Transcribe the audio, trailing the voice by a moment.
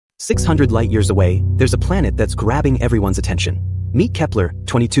600 light-years away, there's a planet that's grabbing everyone's attention. Meet Kepler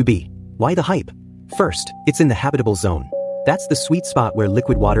 22b. Why the hype? First, it's in the habitable zone. That's the sweet spot where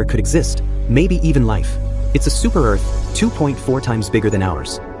liquid water could exist, maybe even life. It's a super-Earth, 2.4 times bigger than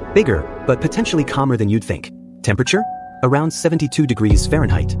ours. Bigger, but potentially calmer than you'd think. Temperature? Around 72 degrees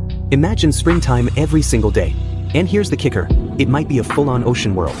Fahrenheit. Imagine springtime every single day. And here's the kicker, it might be a full-on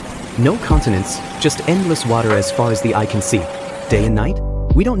ocean world. No continents, just endless water as far as the eye can see. Day and night?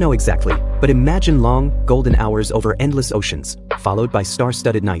 We don't know exactly, but imagine long, golden hours over endless oceans, followed by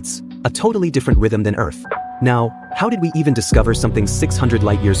star-studded nights. A totally different rhythm than Earth. Now, how did we even discover something 600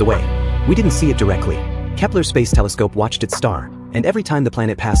 light-years away? We didn't see it directly. Kepler's space telescope watched its star, and every time the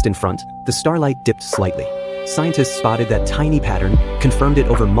planet passed in front, the starlight dipped slightly. Scientists spotted that tiny pattern, confirmed it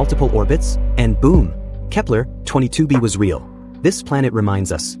over multiple orbits, and boom! Kepler 22b was real. This planet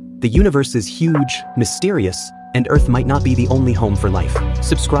reminds us, the universe is huge, mysterious, and Earth might not be the only home for life.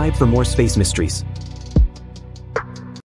 Subscribe for more space mysteries.